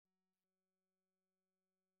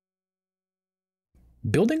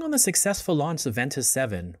Building on the successful launch of Ventuz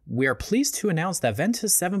 7, we are pleased to announce that Ventuz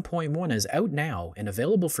 7.1 is out now and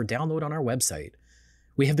available for download on our website.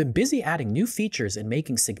 We have been busy adding new features and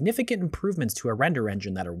making significant improvements to our render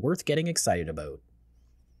engine that are worth getting excited about.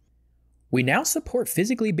 We now support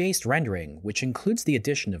physically based rendering, which includes the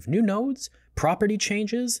addition of new nodes, property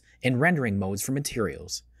changes, and rendering modes for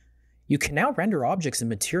materials. You can now render objects and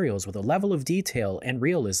materials with a level of detail and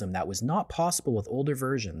realism that was not possible with older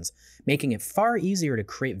versions, making it far easier to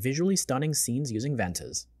create visually stunning scenes using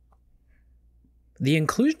Ventuz. The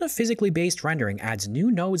inclusion of physically based rendering adds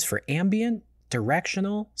new nodes for ambient,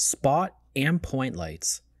 directional, spot, and point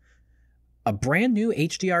lights. A brand new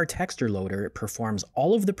HDR texture loader performs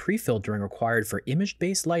all of the pre-filtering required for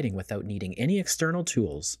image-based lighting without needing any external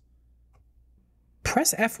tools.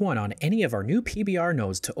 Press F1 on any of our new PBR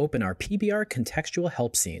nodes to open our PBR contextual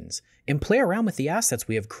help scenes, and play around with the assets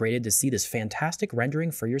we have created to see this fantastic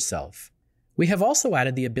rendering for yourself. We have also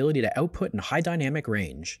added the ability to output in high dynamic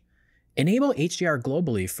range. Enable HDR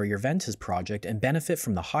globally for your Ventuz project and benefit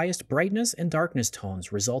from the highest brightness and darkness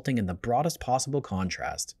tones, resulting in the broadest possible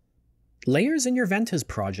contrast. Layers in your Ventuz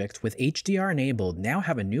project with HDR enabled now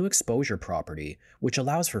have a new exposure property, which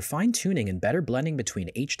allows for fine-tuning and better blending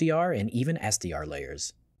between HDR and even SDR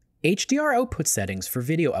layers. HDR output settings for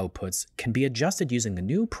video outputs can be adjusted using the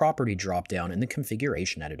new property dropdown in the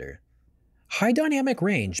configuration editor. High dynamic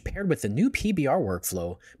range paired with the new PBR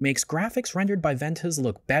workflow makes graphics rendered by Ventuz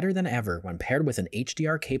look better than ever when paired with an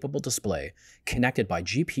HDR-capable display connected by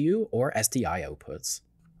GPU or SDI outputs.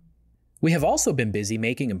 We have also been busy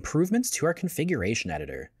making improvements to our configuration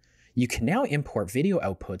editor. You can now import video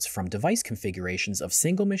outputs from device configurations of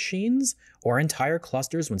single machines or entire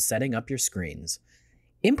clusters when setting up your screens.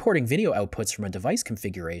 Importing video outputs from a device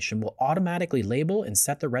configuration will automatically label and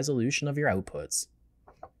set the resolution of your outputs.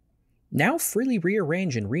 Now freely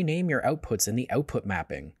rearrange and rename your outputs in the output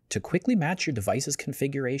mapping to quickly match your device's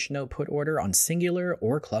configuration output order on singular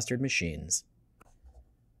or clustered machines.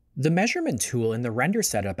 The measurement tool in the render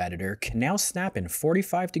setup editor can now snap in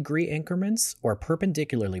 45-degree increments or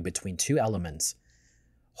perpendicularly between two elements.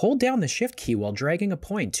 Hold down the Shift key while dragging a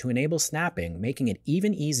point to enable snapping, making it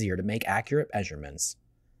even easier to make accurate measurements.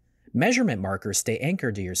 Measurement markers stay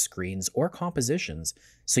anchored to your screens or compositions,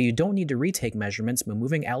 so you don't need to retake measurements when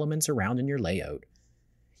moving elements around in your layout.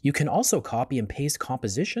 You can also copy and paste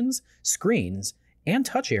compositions, screens, and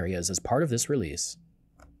touch areas as part of this release.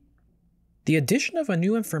 The addition of a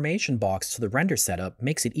new information box to the render setup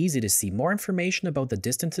makes it easy to see more information about the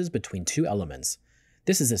distances between two elements.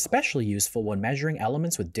 This is especially useful when measuring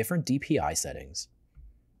elements with different DPI settings.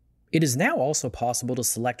 It is now also possible to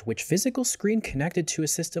select which physical screen connected to a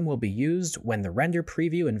system will be used when the render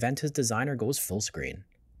preview in Ventuz Designer goes full screen.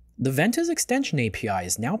 The Ventuz extension API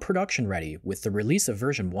is now production ready with the release of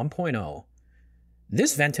version 1.0.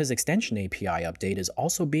 This Ventuz extension API update is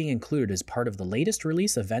also being included as part of the latest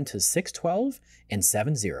release of Ventuz 6.12 and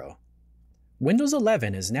 7.0. Windows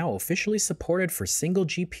 11 is now officially supported for single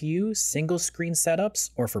GPU, single screen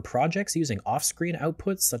setups, or for projects using off-screen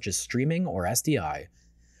outputs such as streaming or SDI.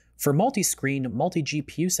 For multi-screen,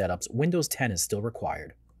 multi-GPU setups, Windows 10 is still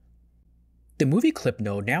required. The movie clip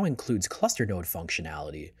node now includes cluster node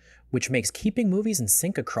functionality, which makes keeping movies in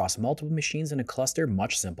sync across multiple machines in a cluster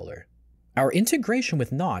much simpler. Our integration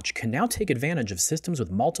with Notch can now take advantage of systems with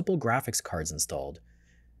multiple graphics cards installed.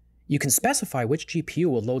 You can specify which GPU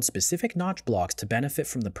will load specific Notch blocks to benefit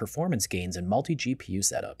from the performance gains in multi-GPU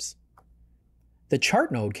setups. The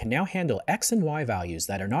chart node can now handle X and Y values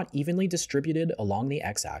that are not evenly distributed along the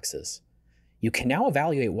X-axis. You can now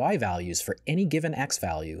evaluate Y values for any given X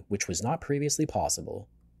value, which was not previously possible.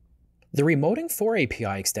 The Remoting 4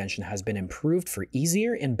 API extension has been improved for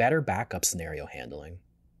easier and better backup scenario handling.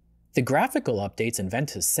 The graphical updates in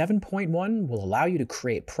Ventuz 7.1 will allow you to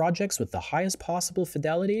create projects with the highest possible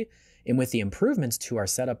fidelity, and with the improvements to our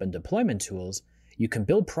setup and deployment tools, you can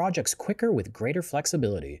build projects quicker with greater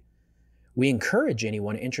flexibility. We encourage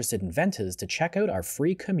anyone interested in Ventuz to check out our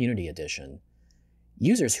free community edition.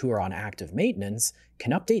 Users who are on active maintenance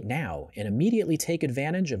can update now and immediately take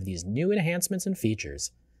advantage of these new enhancements and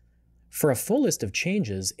features. For a full list of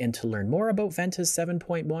changes and to learn more about Ventuz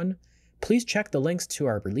 7.1, please check the links to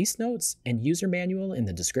our release notes and user manual in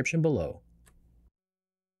the description below.